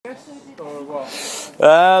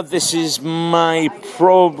This is I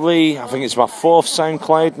think it's my 4th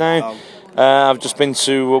SoundCloud now. I've just been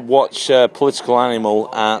to watch Political Animal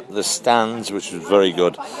at the Stands, which was very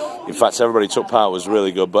good. In fact, everybody took part, it was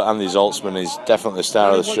really good, but Andy Zaltzman is definitely the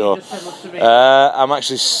star of the show. I'm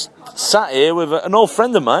actually sat here with an old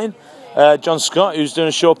friend of mine, John Scott, who's doing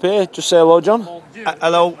a show up here. Just say hello, John.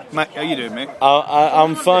 Hello, mate. How you doing, mate?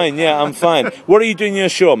 I'm fine, yeah, I'm fine. What are you doing in your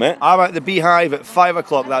show, mate? I'm at the Beehive at 5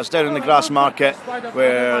 o'clock. That's down in the Grass Market,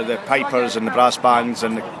 where the pipers and the brass bands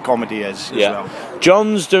and the comedy is as well.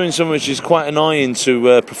 John's doing something which is quite annoying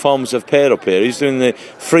to performers have paid up here. He's doing the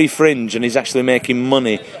free fringe, and he's actually making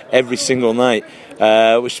money every single night.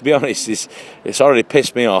 Which, to be honest, it's already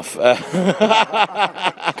pissed me off.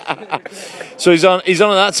 So he's on at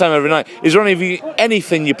that time every night. Is there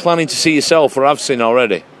anything you're planning to see yourself or have seen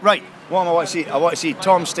already? Right. What I want to see? I want to see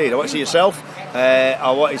Tom Stade. I want to see yourself.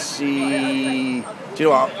 I want to see. Do you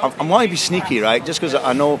know what? I want to be sneaky, right? Just because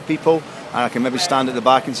I know people, and I can maybe stand at the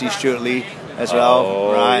back and see Stuart Lee as well.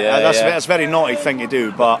 Oh, right. Yeah, that's a very naughty thing to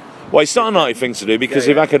do, but. Well, it's not a naughty thing to do, because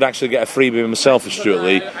if I could actually get a freebie myself for Stuart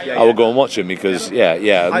Lee, I would go and watch him, because,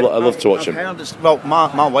 I love to watch him. Well,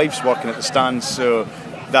 my wife's working at the Stands, so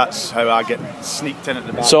that's how I get sneaked in at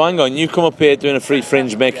the back. So hang on, you come up here doing a free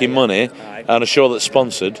fringe making money on a show that's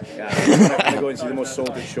sponsored. I'm going to see the most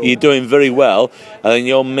sold show. You're doing very well, and then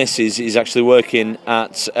your missus is actually working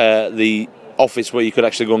at the office where you could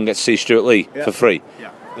actually go and get to see Stuart Lee for free.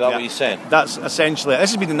 Yeah. Is that what you're saying? That's essentially.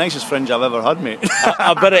 This has been the nicest fringe I've ever had, mate.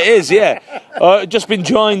 I bet it is, yeah. Just been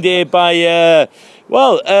joined here by, I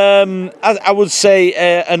would say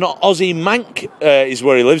an Aussie Mank is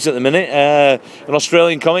where he lives at the minute. An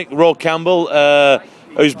Australian comic, Ro Campbell,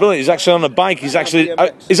 who's brilliant. He's actually on a bike. He's actually.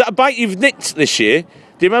 Is that a bike you've nicked this year?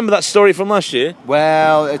 Do you remember that story from last year?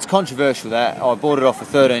 Well, it's controversial that. I bought it off a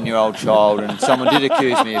 13-year-old child, and someone did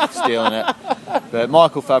accuse me of stealing it. But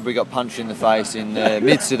Michael Fabry got punched in the face in the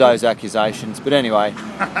midst of those accusations. But anyway,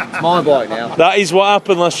 it's my bike now. That is what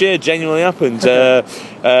happened last year, genuinely happened.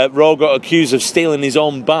 Ro got accused of stealing his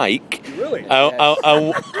own bike. Really?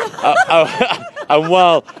 And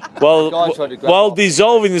while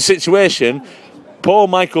dissolving the situation, poor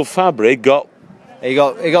Michael Fabry got... He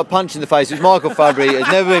got punched in the face. It was Michael Fabry. He's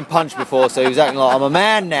never been punched before, so he was acting like, I'm a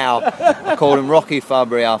man now. I called him Rocky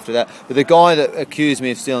Fabry after that. But the guy that accused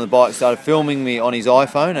me of stealing the bike started filming me on his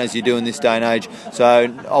iPhone, as you do in this day and age. So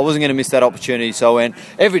I wasn't going to miss that opportunity. So I went,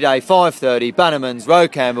 every day, 5:30, Bannerman's, Ro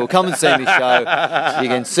Campbell, come and see me show. You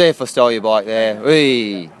can see if I stole your bike there.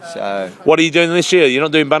 Whee! So. What are you doing this year? You're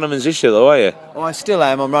not doing Bannerman's this year, though, are you? Well, I still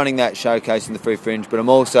am. I'm running that showcase in the Free Fringe, but I'm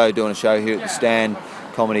also doing a show here at the Stand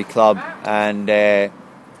Comedy Club, and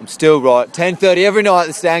I'm still 10:30 every night at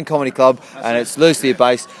the Stand Comedy Club, and it's loosely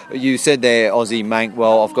based. You said there, Aussie Mank.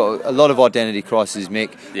 Well, I've got a lot of identity crises,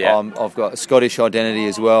 Mick. Yeah. I've got a Scottish identity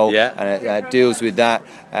as well, and it deals with that.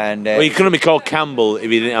 And well, you couldn't be called Campbell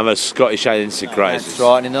if you didn't have a Scottish identity crisis. That's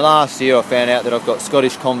right. And in the last year, I found out that I've got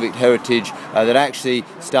Scottish convict heritage that actually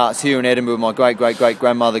starts here in Edinburgh. My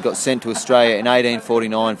great-great-great-grandmother got sent to Australia in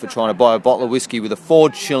 1849 for trying to buy a bottle of whiskey with a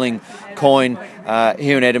 4 shilling coin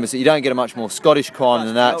here in Edinburgh. So you don't get a much more Scottish crime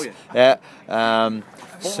than that. Yeah.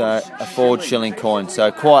 So a 4 shilling coin. So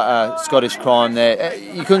quite a Scottish crime there.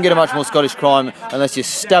 You couldn't get a much more Scottish crime unless you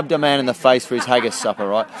stabbed a man in the face for his haggis supper,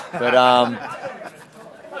 right? But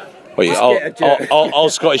all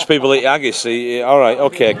Scottish people eat haggis. All right,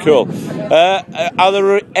 okay, cool. Are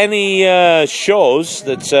there any shows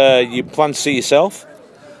that you plan to see yourself?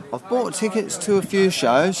 I've bought tickets to a few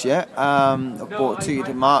shows, I've bought a ticket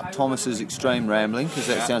to Mark Thomas's Extreme Rambling, because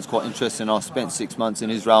that sounds quite interesting. I spent 6 months in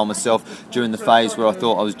Israel myself during the phase where I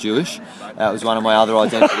thought I was Jewish. That was one of my other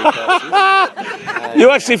identity crises. You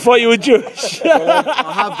actually thought you were Jewish? Well,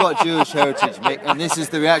 I have got Jewish heritage, Mick, and this is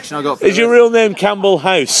the reaction I got. Is your real name Campbell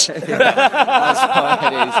House? That's what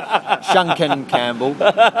it is. Shunkin Campbell.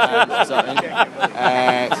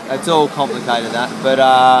 It's all complicated, that. But...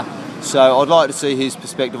 So I'd like to see his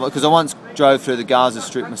perspective, because I once drove through the Gaza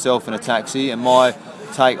Strip myself in a taxi, and my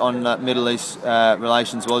take on Middle East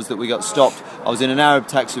relations was that we got stopped. I was in an Arab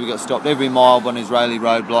taxi, we got stopped every mile by an Israeli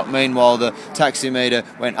roadblock. Meanwhile, the taximeter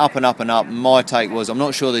went up and up and up. And my take was, I'm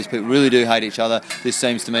not sure these people really do hate each other. This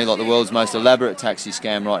seems to me like the world's most elaborate taxi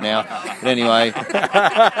scam right now. But anyway, so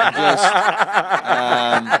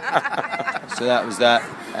that was that.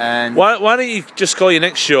 And why don't you just call your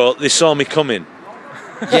next show, They Saw Me Coming?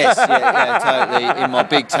 Yes, totally. In my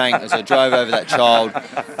big tank as I drove over that child,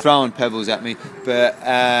 throwing pebbles at me. But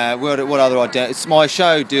what other identity? My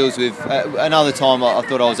show deals with another time I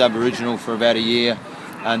thought I was Aboriginal for about a year,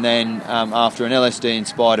 And then after an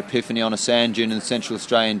LSD-inspired epiphany on a sand dune in the Central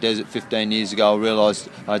Australian desert 15 years ago, I realised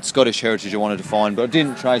I had Scottish heritage I wanted to find, but I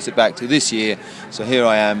didn't trace it back to this year. So here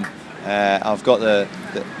I am. I've got I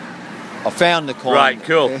found the coin. Right,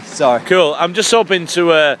 cool. Sorry. Cool. I'm just hoping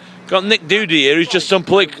to... got Nick Doody here, who's just done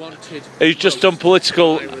political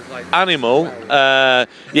animal.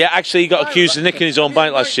 Actually, he got accused of nicking his own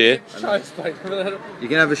bike last year. You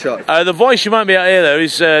can have a shot. The voice you might be out here, though,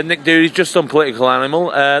 is Nick Doody. He's just done political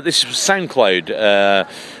animal. This is SoundCloud,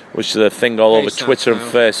 which is a thing all over Twitter and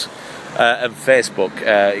Facebook.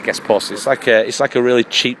 It gets posted. It's like a really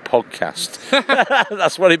cheap podcast.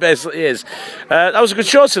 That's what it basically is. That was a good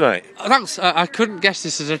show tonight. Thanks. I couldn't guess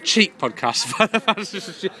this as a cheap podcast.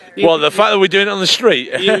 The fact that we're doing it on the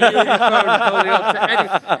street. You don't know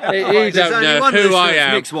who I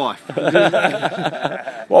am. Nick's wife.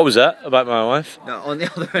 What was that about my wife? No, on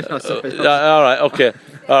the other end. All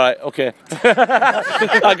right, okay.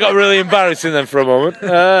 I got really embarrassing then for a moment.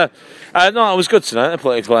 No, it was good tonight, a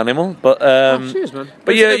political animal. But cheers, man.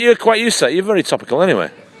 But you're quite used to it. You're very topical anyway.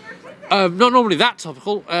 Not normally that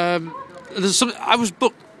topical. There's something I was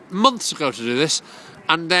booked months ago to do this,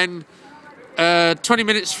 and then 20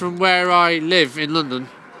 minutes from where I live in London,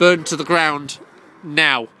 burned to the ground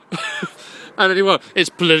now. And anyway, it's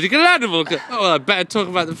political animal. Oh, I better talk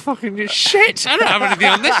about the fucking shit. I don't have anything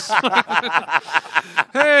on this.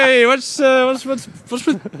 Hey, what's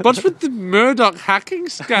with the Murdoch hacking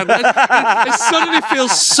scandal? It suddenly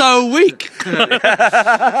feels so weak.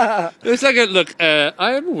 It's like, look, I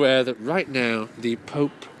am aware that right now the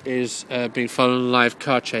Pope is being followed in a live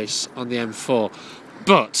car chase on the M4,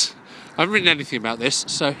 but I haven't written anything about this,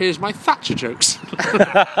 so here's my Thatcher jokes.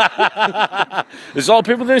 There's a lot of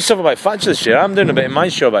people doing stuff about Thatcher this year. I'm doing a bit in my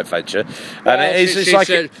show about Thatcher, and it's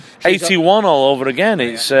like 81 all over again.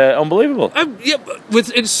 It's unbelievable.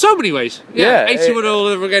 In so many ways. Yeah, 81 all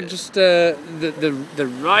over again. Just the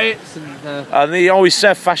riots and they always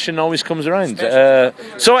say fashion always comes around.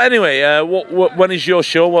 So anyway, when is your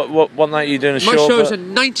show? What night are you doing a show? My show is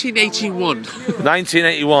in 1981.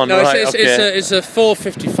 1981. No, right? It's a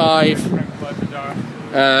 4:55.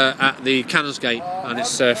 At the Canonsgate, and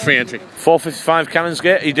it's free entry. 4:55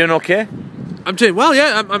 Canonsgate. Are you doing okay? I'm doing well,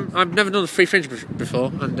 yeah. I've never done the free fringe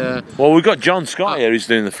before, and well, we've got John Scott here who's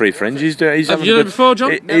doing the free fringe. He's having have you done it before,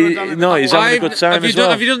 John? No, he's having a good time as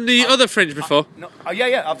well. Have you done the other fringe before? No,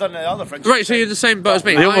 yeah, I've done the other fringe. Right, so you're in the same boat as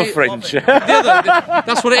me. The other fringe.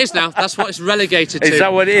 That's what it is now. That's what it's relegated to. Is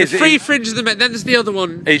that what it is? The free fringe is then there's the other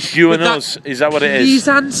one. It's you and us. Is that what it is?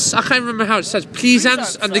 Pleasance. I can't remember how it says.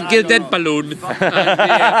 Pleasance and the gilded balloon. And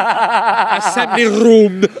the assembly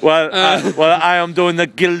room. Well, I am doing the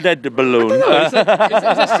gilded balloon. Is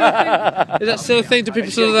that still a thing? Do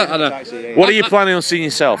people still do that? I don't know. What are you planning on seeing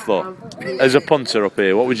yourself though, as a punter up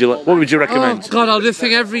here? What would you recommend? Oh God, I'll do a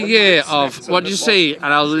thing every year of what do you see, and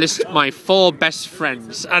I'll list my 4 best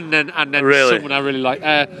friends, and then really? someone I really like.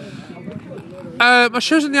 My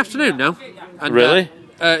show's in the afternoon now. And, really?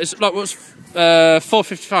 It's like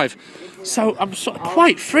 4:55. So I'm sort of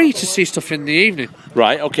quite free to see stuff in the evening.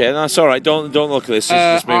 Right, okay, that's all right. Don't look at this.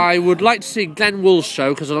 I would like to see Glenn Wool's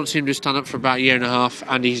show because I don't see him do stand up for about a year and a half,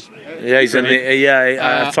 and he's in the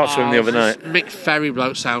I talked to him the other night. Mick Ferry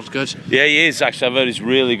bloke sounds good. Yeah, he is actually. I've heard he's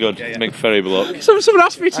really good. Mick Ferry bloke. Someone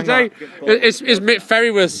asked me today, is Mick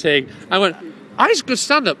Ferry worth seeing? I went, he's good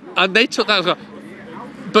stand up, and they took that as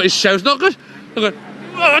but his show's not good. I went,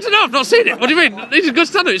 I don't know, I've not seen it. What do you mean? He's a good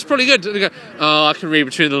stand-up, it's probably good. And they go, I can read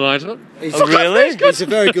between the lines. Really? He's a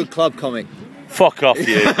very good club comic. Fuck off,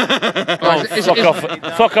 you.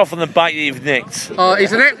 Fuck off on the bite you've nicked.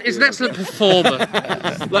 He's an excellent performer. Do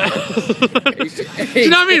you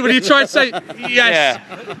know what I mean? When you try and say, yes.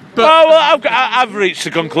 Yeah. But, I've reached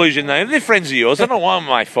the conclusion now. If they're friends of yours, I don't want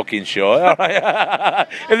my fucking show. All right?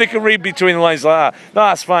 If they can read between the lines like that. No,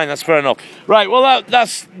 that's fine, that's fair enough. Right, well,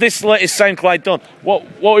 that's this latest SoundCloud done. What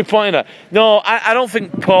are we pointing at? No, I don't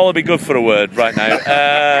think Paul would be good for a word right now.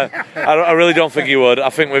 I really don't think he would. I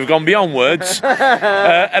think we've gone beyond words.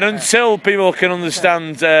 And until people can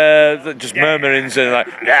understand just murmurings and like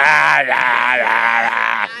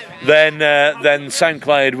then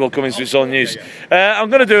SoundCloud will come into its own use.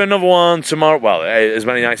 I'm going to do another one tomorrow. Well, as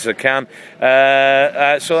many nights as I can.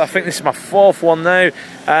 So I think this is my 4th one now.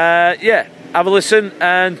 Have a listen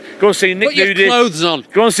and go and see Nick Doody. Put your clothes on.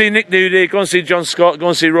 Go and see Nick Doody, go and see John Scott, go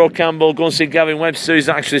and see Ro Campbell, go and see Gavin Webster, who's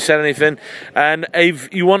not actually said anything. And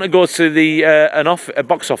if you want to go to the a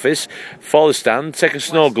box office for the stand, take a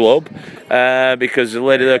snow globe, because the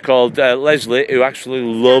lady there called Leslie, who actually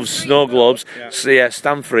loves snow globes,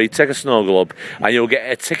 stand free, take a snow globe, and you'll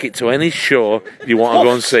get a ticket to any show you want to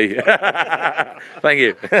go and see. Thank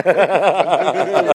you.